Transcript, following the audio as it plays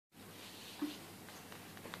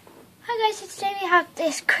guys, so today we have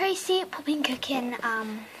this Kracie popping cooking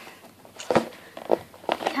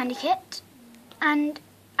candy kit, and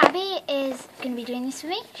Abby is going to be doing this for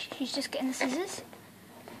me. She's just getting the scissors.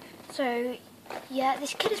 So yeah,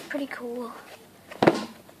 this kit is pretty cool.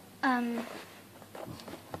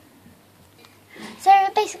 So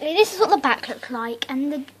basically this is what the back looks like,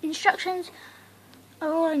 and the instructions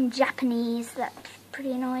are all in Japanese. That's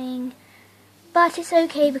pretty annoying, but it's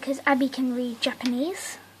okay because Abby can read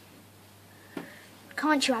Japanese.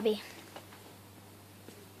 Can't you, Abby?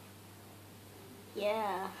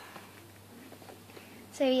 Yeah.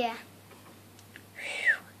 So yeah,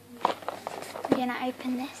 I'm gonna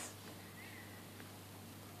open this.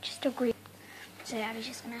 Just agree. So Abby's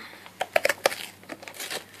just gonna.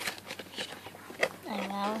 Oh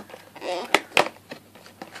well.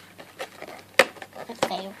 I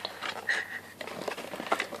failed.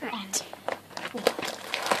 Right.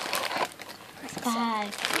 This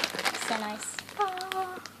bag. So nice.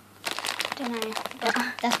 I don't know.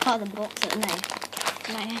 That's part of the box, isn't it?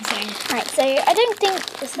 No. Right, so I don't think,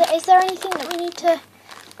 is there anything that we need to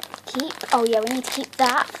keep? Oh yeah, we need to keep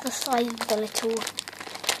that for the size of the little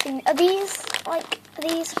thing. Are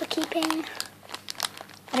these for keeping?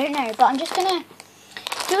 I don't know, but I'm just gonna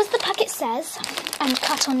do as the packet says and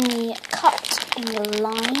cut in the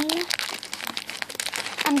line.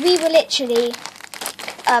 And we were literally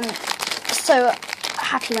so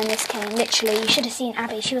happy when this came. Literally, you should have seen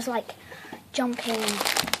Abby. She was like jumping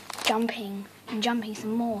and jumping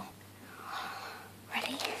some more.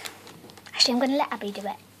 Ready? Actually, I'm going to let Abby do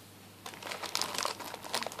it.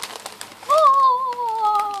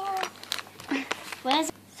 Oh!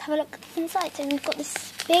 Let's have a look inside. So we've got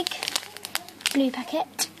this big blue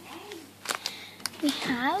packet. We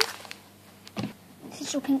have this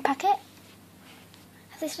little pink packet.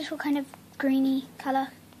 This little kind of greeny colour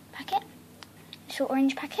packet. This little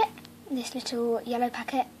orange packet. This little yellow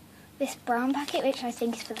packet. This brown packet, which I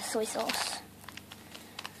think is for the soy sauce.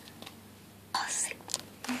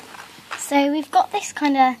 So we've got this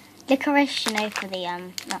kind of licorice, you know, for the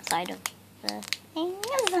outside of the thing.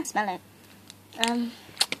 Doesn't smell it. Then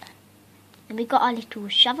we've got our little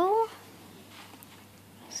shovel.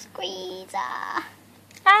 Squeezer.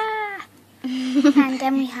 Ah! And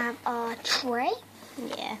then we have our tray.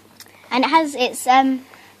 Yeah. And it has its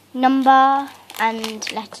number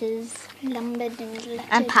and letters. Numbered and lettered.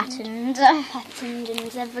 And patterned. Patterned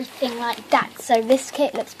and everything like that. So this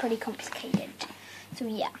kit looks pretty complicated. So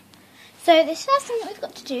yeah. So this first thing that we've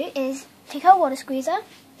got to do is take our water squeezer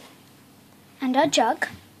and our jug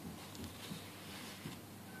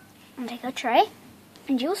and take our tray,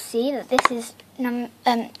 and you'll see that this is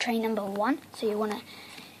tray number 1. So you want to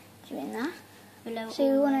do in there. So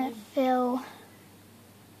you want to fill.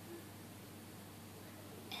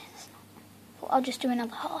 Well, I'll just do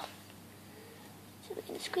another half. So we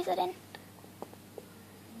can squeeze that in.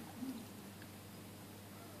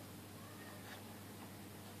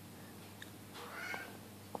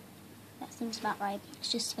 That seems about right.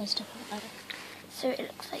 It's just supposed to look like it. So it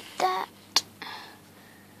looks like that.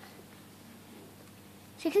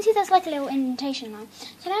 So you can see there's like a little indentation now.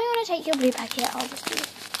 So now you want to take your blue packet. I'll just do it.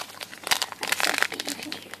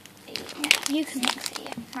 You can mix it,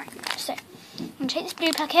 yeah. Right. So I'm going to take this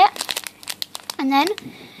blue packet, and then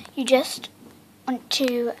you just want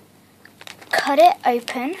to cut it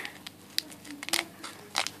open.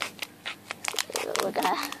 We're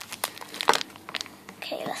gonna.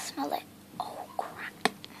 Okay, let's smell it. Oh crap!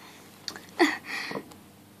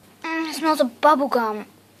 It smells of bubble gum.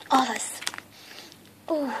 Oh, that's.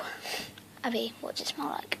 Oh, Abby, what does it smell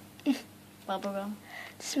like? Bubblegum.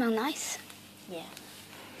 Smell nice. Yeah.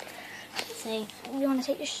 See. You want to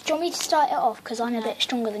take? Do you want me to start it off? Because I'm a bit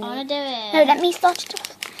stronger than you. I want to do it. No, let me start it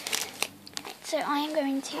off. Right, so I am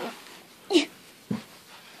going to.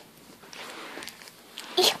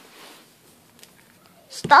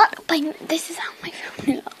 Start by. This is how my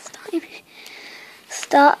family last time.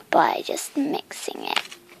 Start by just mixing it.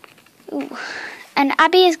 Ooh. And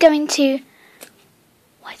Abby is going to.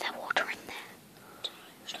 Why is there water in there?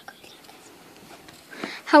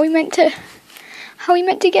 How are we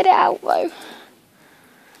meant to get it out though?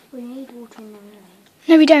 We need water in there anyway.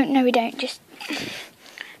 No, we don't. No, we don't. Just.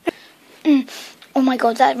 Oh my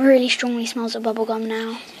god, that really strongly smells of bubblegum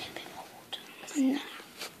now. No.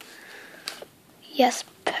 Yes,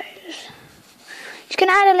 suppose. Just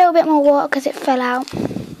gonna add a little bit more water because it fell out.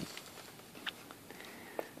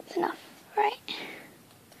 That's enough, right?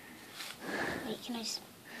 Wait, can I just...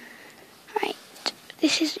 Right.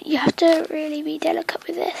 This is. You have to really be delicate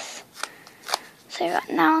with this. So right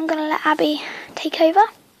now I'm gonna let Abby take over.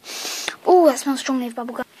 Oh, that smells strongly of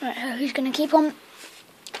bubblegum. Right, who's gonna keep on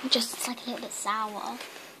Just It's like a little bit sour.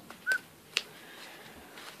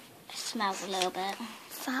 It smells a little bit.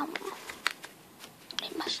 sour.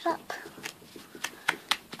 It mashed up.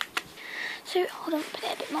 So hold on, put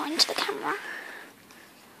it a bit more into the camera.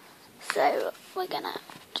 So we're gonna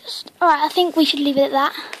just. All right, I think we should leave it at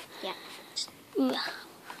that. Yeah. Ugh.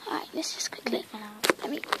 All right, let's just quickly. Let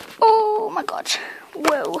me. Oh my god!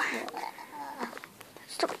 Whoa!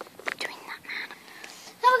 Stop doing that, man.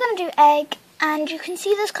 Now we're gonna do egg, and you can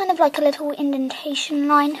see there's kind of like a little indentation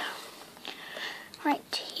line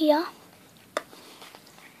right here.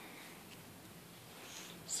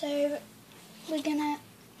 So we're gonna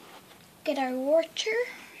get our water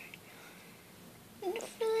and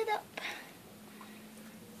fill it up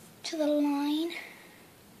to the line.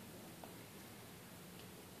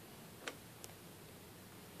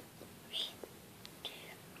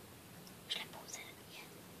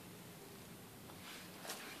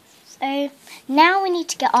 So now we need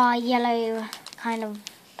to get our yellow kind of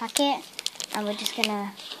packet, and we're just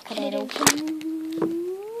gonna cut it open.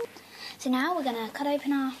 So now we're gonna cut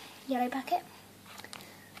open our yellow packet.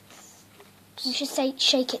 You should say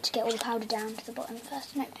shake it to get all the powder down to the bottom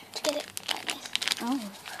first. No, to get it like this. Oh.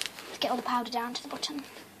 To get all the powder down to the bottom.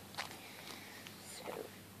 So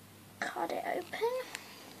cut it open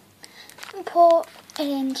and pour it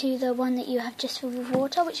into the one that you have just filled with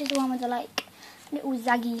water, which is the one with the like little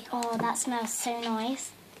zaggy. Oh, that smells so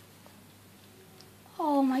nice.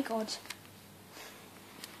 Oh my god.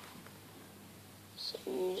 So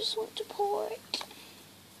you just want to pour it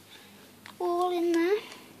all in there.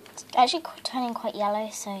 It's actually turning quite yellow,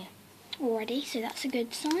 so Already, so that's a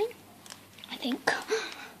good sign, I think.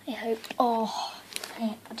 I hope. Oh,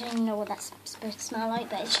 I don't even know what that's supposed to smell like,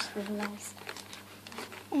 but it's just really nice.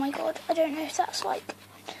 oh my god, I don't know if that's like,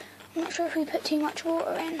 I'm not sure if we put too much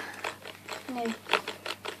water in. No,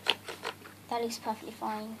 that looks perfectly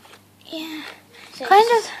fine. Yeah, So kind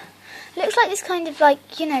of, looks like this kind of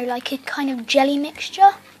like, you know, like a kind of jelly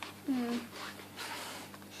mixture.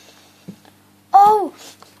 Oh,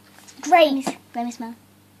 great. Let me smell.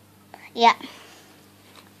 Yeah.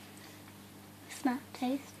 Smell,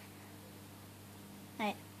 taste.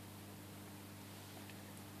 Right.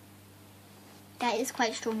 That is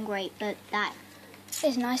quite strong grape, but that.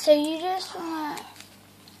 It's nice, so you just,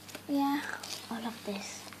 yeah. I love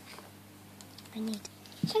this. I need.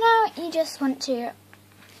 So now you just want to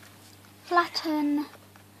flatten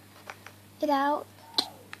it out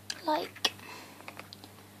like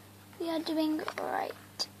we are doing right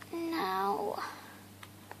now.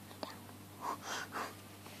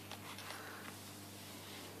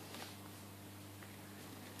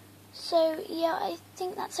 So yeah, I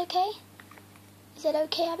think that's okay. Is it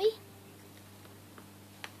okay, Abby?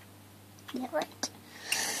 Yeah. Right.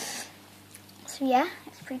 So yeah,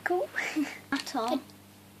 it's pretty cool. At all.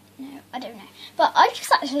 No, I don't know. But I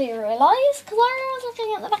just actually realised, because I was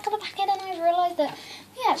looking at the back of the packet and I realised that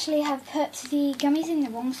we actually have put the gummies in the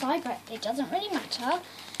wrong side, but it doesn't really matter.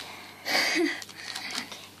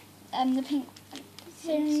 The pink.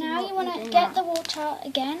 So now you want to get the water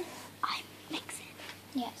again. I'm mixing.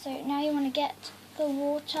 Yeah, so now you want to get the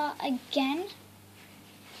water again.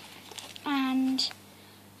 And,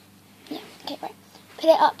 yeah, okay, right. Put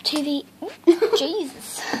it up to the,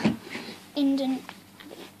 Jesus,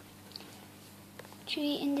 to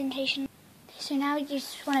the indentation. So now you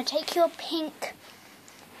just want to take your pink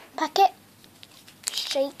packet,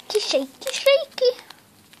 shaky, shaky, shaky,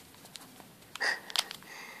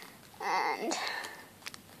 and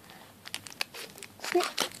snip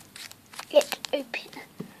it open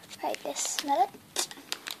like this. Smell it.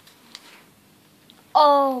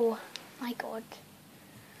 Oh my god.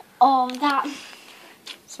 Oh, that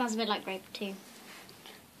smells a bit like grape too.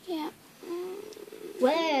 Yeah.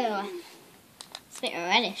 Whoa. It's a bit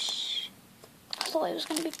reddish. I thought it was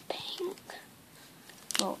going to be pink.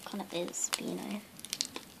 Well, it kind of is, but you know.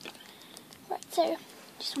 Right, so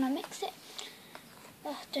just want to mix it.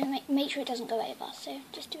 Don't make sure it doesn't go over, so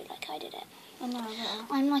just do it like I did it. I know.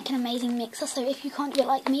 I'm like an amazing mixer, so if you can't do it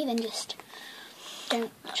like me, then just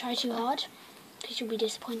don't try too hard, because you'll be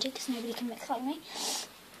disappointed, because nobody can mix like me.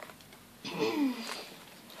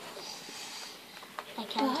 I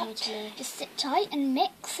can But totally. just sit tight and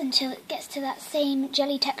mix until it gets to that same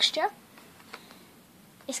jelly texture.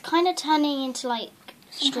 It's kind of turning into like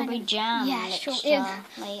strawberry kind of- jam yeah, mixture. sure.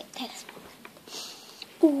 Like, Okay,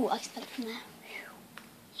 ooh, I smell it from there.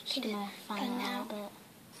 just gonna find Go out now. a bit.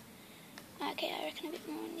 Okay, I reckon a bit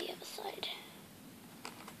more on the other side.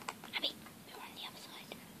 Abby, a bit more on the other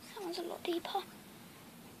side. That one's a lot deeper.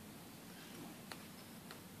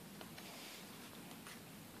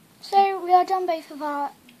 So we are done both of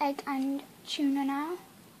our egg and tuna now.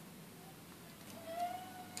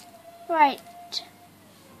 Right.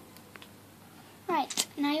 Right,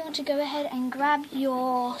 now you want to go ahead and grab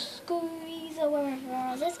your squeeze or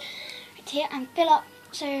wherever it is, right here, and fill up.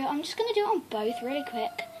 So I'm just going to do it on both really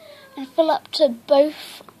quick, and fill up to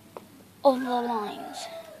both of the lines.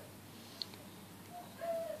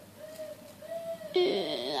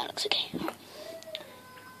 That looks okay.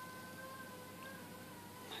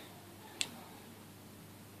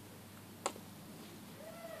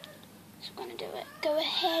 Just going to do it. Go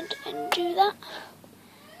ahead and do that.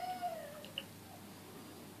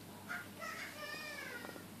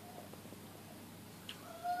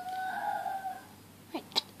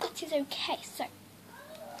 Is okay, so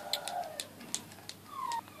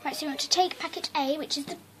you want to take packet A, which is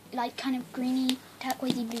the like kind of greeny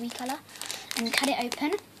turquoisey bluey colour, and cut it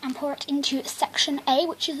open and pour it into section A,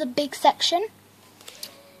 which is the big section,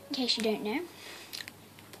 in case you don't know.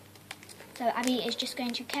 So Abby is just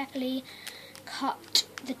going to carefully cut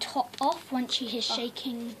the top off once she is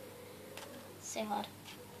shaking. So hard.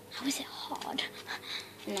 How is it hard?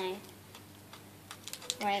 No.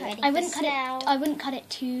 Right, ready I wouldn't cut it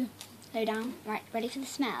too low down. Right, ready for the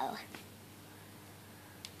smell.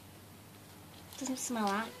 Doesn't smell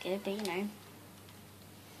that good, but you know.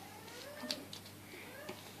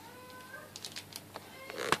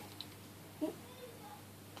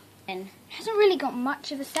 It hasn't really got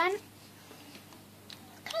much of a scent.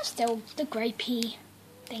 Kind of still the grapey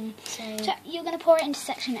thing. So you're going to pour it into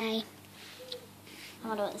section A. I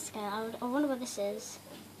wonder what this I wonder what this is.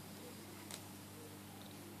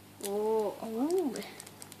 Ooh. Ooh.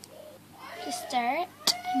 Just stir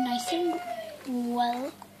it nice and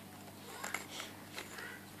well.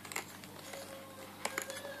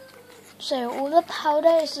 So all the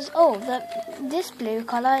powder is just, this blue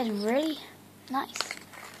colour is really nice.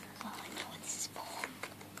 Oh, I know what this is for.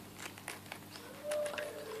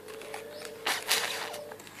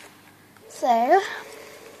 So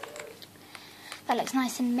that looks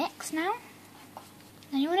nice and mixed now.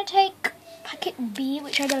 Then you want to take packet B,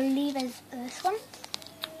 which I believe is this one.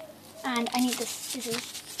 And I need the scissors.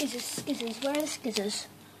 Scissors. Where are the scissors?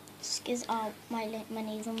 My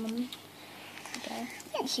nails on them. Okay.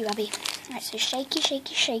 Thank you, Abby. Right, so shaky.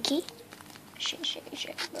 Shake,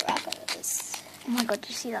 rappers. Oh my god, do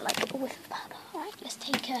you see that like a whiff of powder? Alright, let's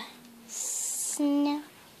take a sniff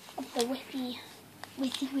of the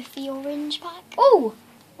whiffy orange pack. Oh!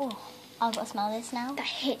 I've got to smell this now. That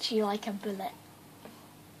hits you like a bullet.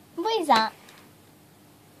 What is that?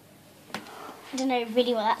 I don't know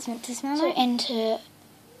really what that's meant to smell like. So into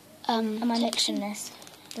am I mixing this?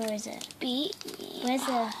 Where is it? B. Where's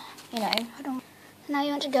the, Hold on. Now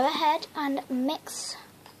you want to go ahead and mix.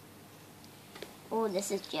 Oh,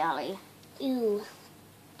 this is jelly. Ew.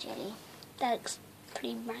 Jelly. That looks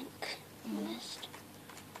pretty rank, to be honest.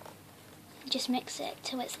 Just mix it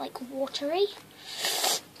till it's like watery.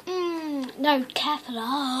 No, careful.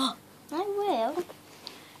 Oh. I will.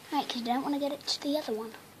 Right, because you don't want to get it to the other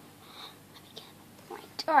one.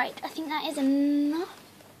 Right, alright, I think that is enough.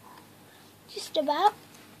 Just about.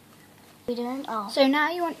 We doing? Oh. So now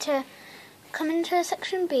you want to come into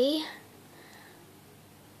section B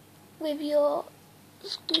with your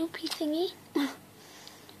scoopy thingy,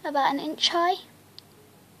 about 1 inch high.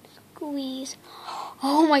 Squeeze.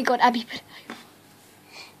 Oh my god, Abby, put it over.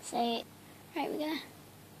 So, right, we're gonna.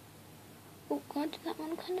 Oh god, that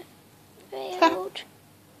one kind of failed.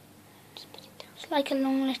 Just put it down. It's like a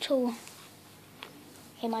long little.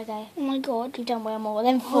 here my go. Oh my god. You've done well more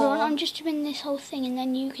than 4. Hold on, I'm just doing this whole thing and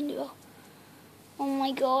then you can do it. Oh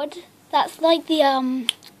my god. That's like the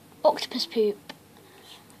octopus poop.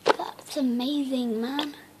 That's amazing,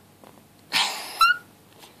 man.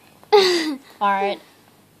 Alright.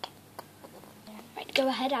 Right, go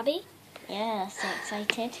ahead, Abby. Yeah, so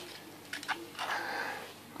excited.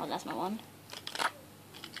 Oh, that's my one.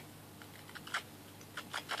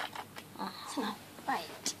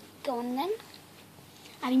 Right, go on then.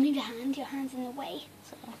 Abby, move your hand. Your hand's in the way.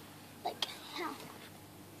 So, Like, how?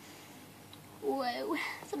 Whoa,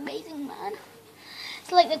 it's amazing, man.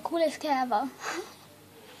 It's like the coolest kit ever.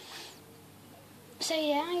 So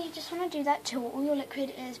yeah, you just want to do that till all your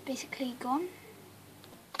liquid is basically gone.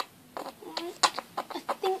 Right, I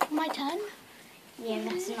think my turn. yeah,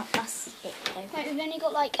 that's it though. Right, we've only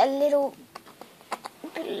got like a little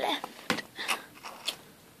bit left.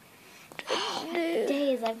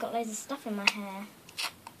 Days, I've got loads of stuff in my hair.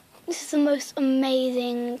 This is the most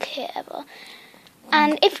amazing kit ever.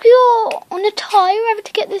 And if you're on a tie or ever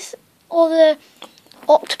to get this, or the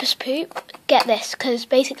octopus poop, get this, because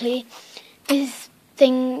basically this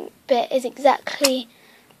thing bit is exactly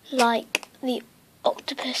like the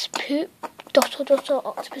octopus poop, dot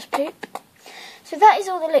octopus poop. So that is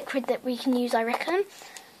all the liquid that we can use, I reckon.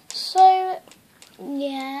 So,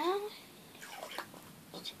 yeah.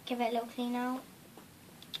 Give it a little clean out.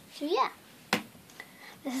 So yeah.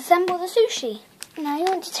 Let's assemble the sushi. Now you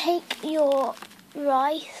want to take your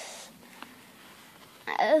rice.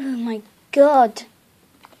 Oh my god.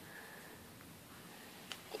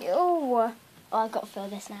 Ew. Oh, I've got to feel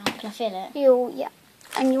this now. Can I feel it? Ew, yeah.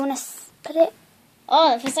 And you want to put it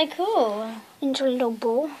Oh, that feels so cool. into a little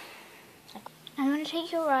bowl. And you want to take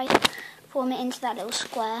your rice, form it into that little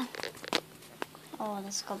square. Oh,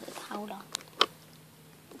 that's got a bit of powder.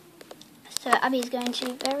 So Abby's going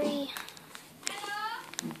to very...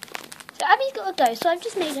 So Abby's got to go. So I've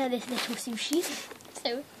just made her this little sushi.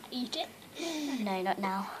 So eat it. No, not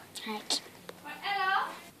now. Right.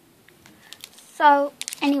 So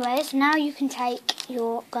anyways, now you can take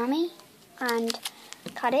your gummy and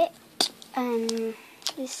cut it.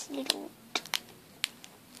 This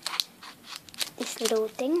little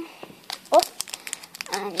thing off,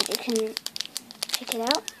 and you can take it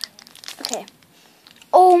out. Okay.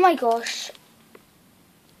 Oh my gosh.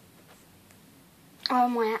 Oh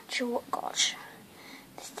my actual gosh.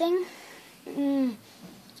 This thing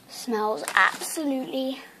smells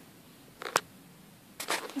absolutely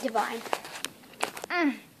divine.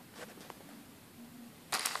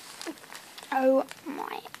 Oh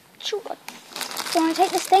my actual god. So I'm going to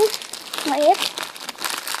take this thing right here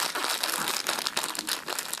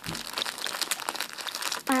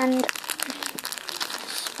and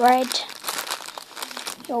spread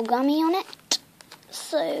your gummy on it.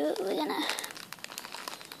 So we're going to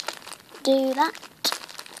do that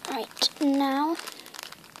right now.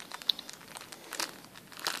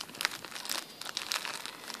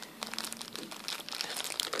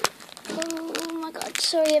 Oh my god,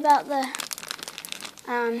 sorry about the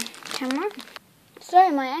camera. So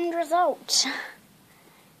my end result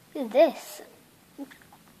is this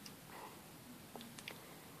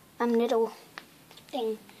little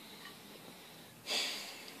thing.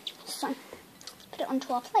 So let's put it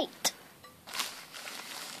onto our plate.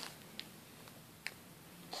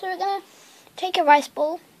 So we're gonna take a rice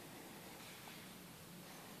ball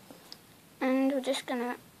and we're just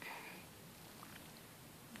gonna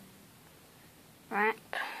wrap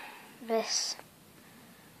this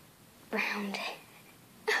around it.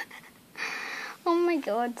 Oh my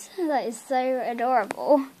god, that is so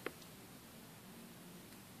adorable.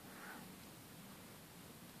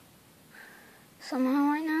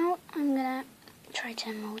 Somehow right now I'm gonna try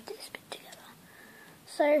to mold this bit together.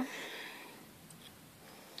 So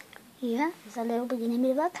yeah, there's a little beginning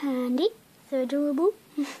bit of our candy. So adorable.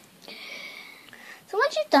 So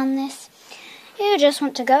once you've done this, you just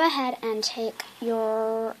want to go ahead and take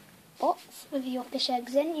your box with your fish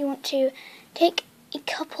eggs in. You want to take a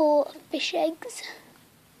couple of fish eggs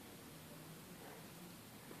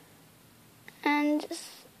and just,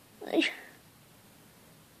 I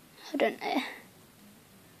don't know.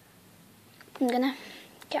 I'm gonna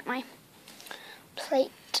get my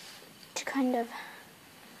plate to kind of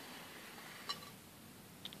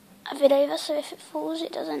have it over so if it falls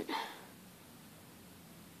it doesn't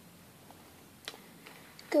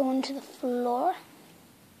go onto the floor.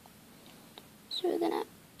 So we're gonna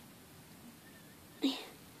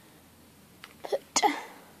put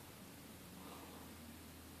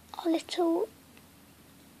our little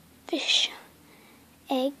fish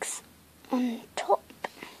eggs on top.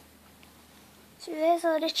 So there's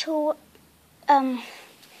our little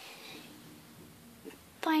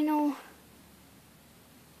final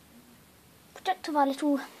product of our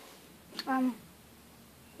little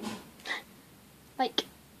like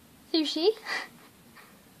sushi.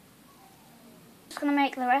 Just gonna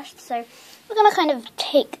make the rest, so we're gonna kind of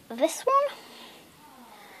take this one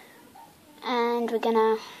and we're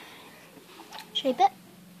gonna shape it.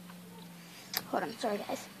 Hold on, sorry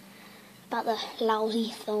guys about the lousy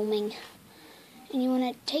filming. And you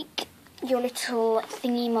want to take your little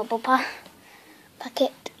thingy mobopper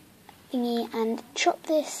packet thingy and chop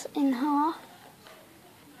this in half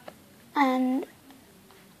and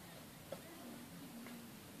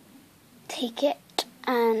take it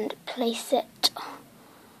and place it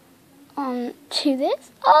onto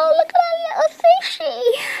this. Oh, look at that little sushi!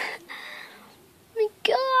 Oh my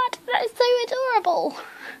god, that is so adorable.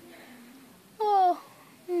 Oh,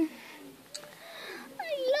 I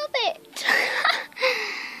love it.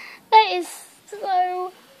 That is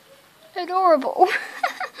so adorable.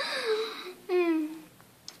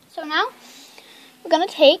 So now we're gonna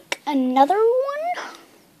take another one.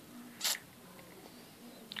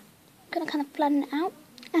 Gonna kind of flatten it out,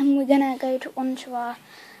 and we're gonna go onto our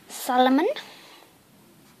salmon.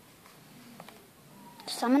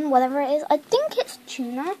 salmon, whatever it is. I think it's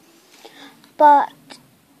tuna, but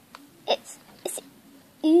it's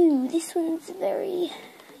ew, this one's very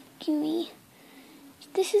gooey.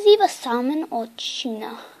 This is either salmon or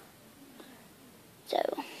tuna. So,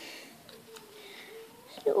 a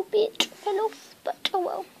little bit fell off, but oh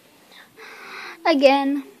well.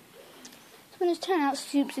 Again, this one has turned out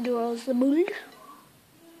super adorable.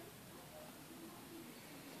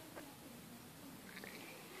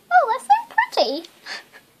 Oh, that's so pretty.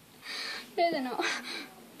 No, they're not.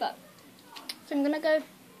 But, so I'm going to go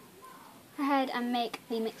ahead and make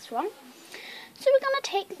the mixed one. So we're going to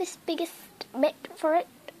take this biggest bit for it,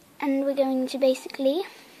 and we're going to basically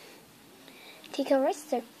take our rice.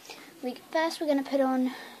 So first we're going to put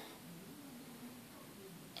on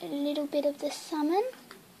a little bit of the salmon,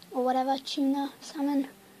 or whatever, tuna, salmon,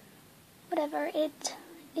 whatever it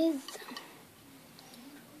is.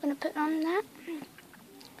 I'm going to put on that.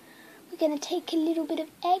 We're going to take a little bit of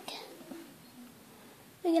egg.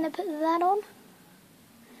 We're going to put that on.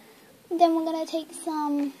 Then we're going to take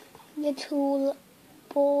some little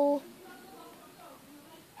ball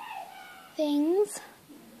things.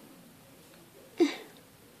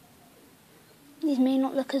 These may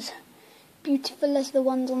not look as beautiful as the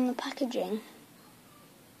ones on the packaging,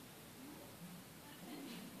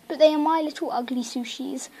 but they are my little ugly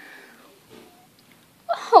sushis.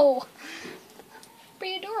 Oh,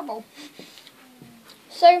 pretty adorable.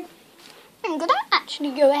 So I'm gonna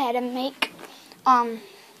actually go ahead and make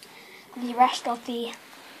the rest of the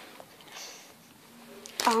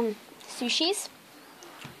sushis.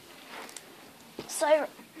 So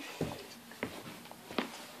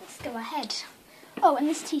let's go ahead. Oh, and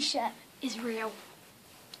this t-shirt is real.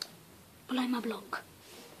 Below my blog.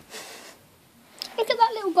 Look at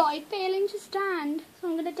that little guy failing to stand. So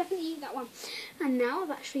I'm going to definitely use that one. And now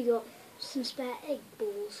I've actually got some spare egg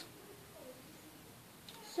balls.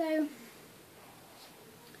 So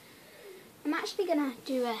I'm actually going to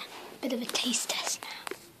do a bit of a taste test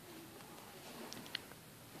now.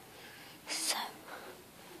 So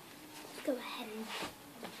let's go ahead and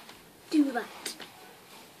do that.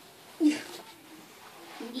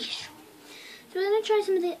 So we're going to try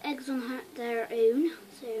some of the eggs on their own.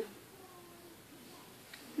 So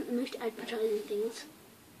not the most advertising things.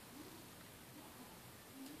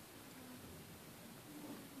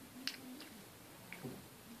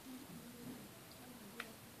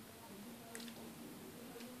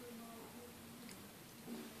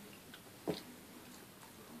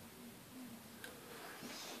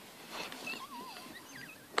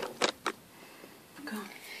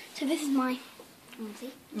 So this is my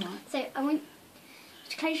onesie. Right. So I want you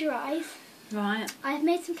to close your eyes. Right. I have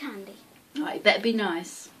made some candy. Right, it better be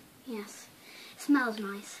nice. Yes. It smells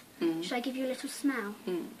nice. Mm. Should I give you a little smell?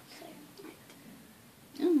 Mm. So, right.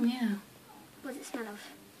 Oh, yeah. What does it smell of?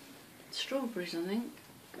 Strawberries, I think.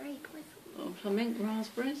 Grape. Or something,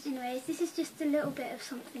 raspberries. Anyways, this is just a little bit of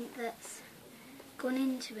something that's gone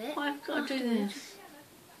into it. I've got to do afterwards this.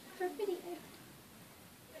 for a video.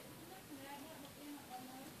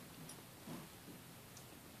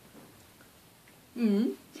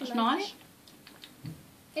 That's like nice.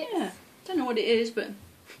 it? Yeah. Don't know what it is, but...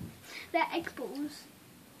 They're egg balls.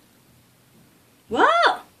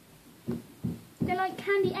 What? They're like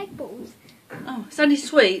candy egg balls. Oh, it's only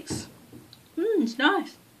sweets. It's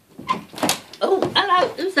nice. Oh, hello.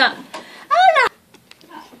 Who's that? Hello.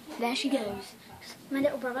 There she goes. My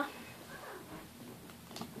little brother.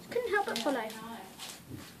 Couldn't help but follow.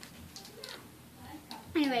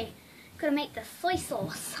 Anyway, gotta make the soy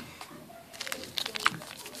sauce.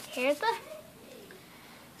 Here's the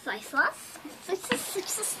soy sauce. It's a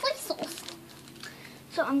soy sauce.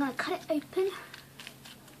 So I'm gonna cut it open.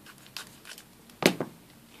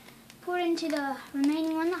 Pour it into the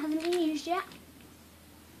remaining one that hasn't been used yet.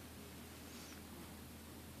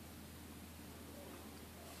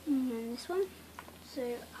 And then this one. So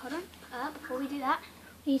hold on. Before we do that,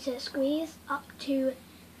 we need to squeeze up to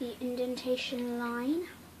the indentation line.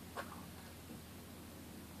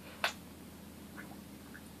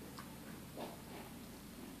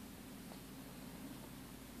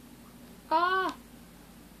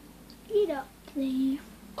 Eat up, please.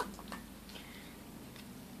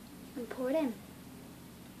 And pour it in.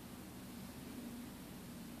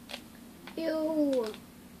 Ew.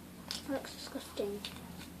 That looks disgusting.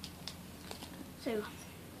 So,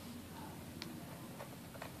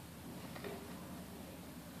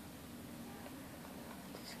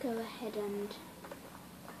 let's go ahead and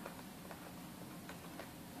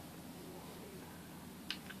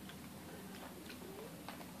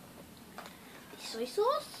the soy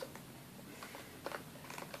sauce.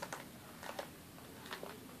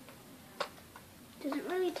 Doesn't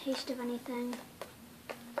a taste of anything.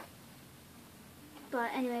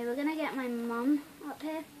 But anyway, we're gonna get my mum up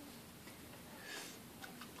here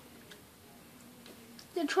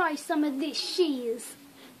to try some of this cheese.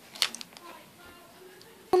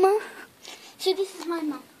 Mama, so this is my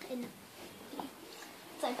mum.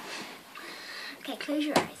 So, okay, close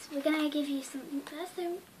your eyes. We're gonna give you something first.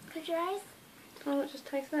 So, close your eyes. Oh, just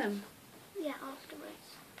taste them. Yeah,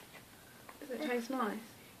 afterwards. Does it taste nice?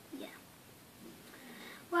 Yeah.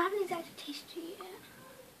 Well, I haven't exactly tasted it yet.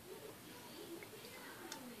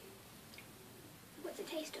 What's it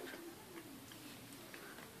taste of? A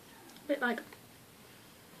bit like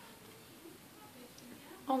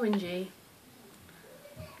orangey.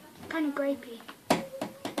 Kind of grapey.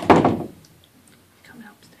 Coming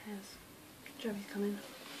upstairs. Joey's coming.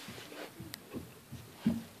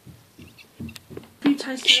 You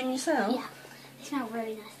tasted them yourself? Yeah. They smell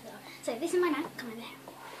really nice though. So this is my nan. Come over here.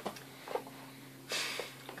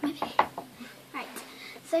 Come over here. Right.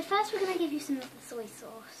 So first we're going to give you some of the soy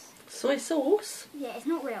sauce. Soy sauce? Yeah, it's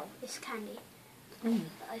not real. It's candy that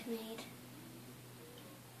I've made.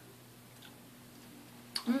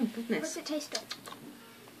 Goodness. What's it taste of?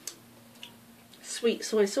 Sweet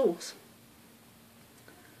soy sauce.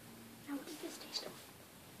 Now what does this taste of?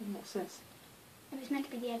 And what's this? It was meant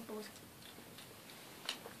to be the egg balls.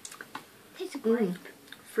 Tastes of grape.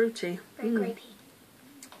 Fruity. Very grapey.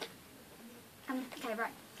 Okay,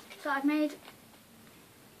 right. So I've made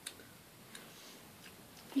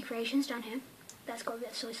decorations down here. That's got a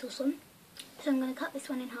bit of soy sauce on. So I'm going to cut this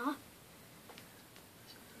one in half.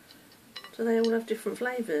 Do they all have different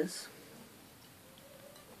flavours?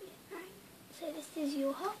 Right. So this is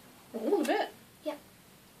your half. All of it? Yep.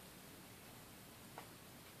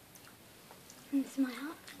 And this is my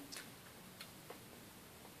half.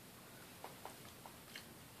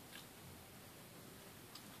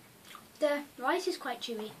 The rice is quite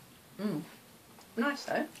chewy. Nice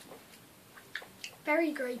though.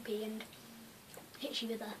 Very grapey and hits you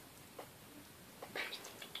with a...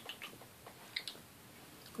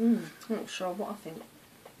 I'm not sure what I think.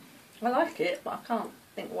 I like it, but I can't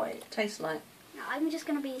think what it tastes like. No, I'm just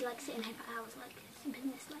going to be like sitting here for hours like sipping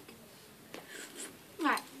this like...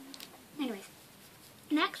 Alright, anyways.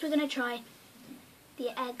 Next we're going to try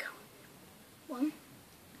the egg one.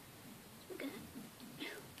 We're going to...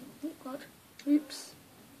 Oh god. Oops.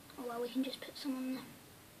 Oh well, we can just put some on there.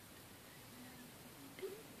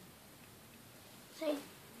 So...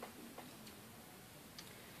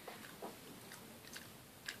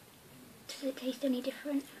 Does it taste any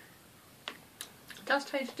different? It does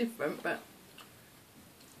taste different, but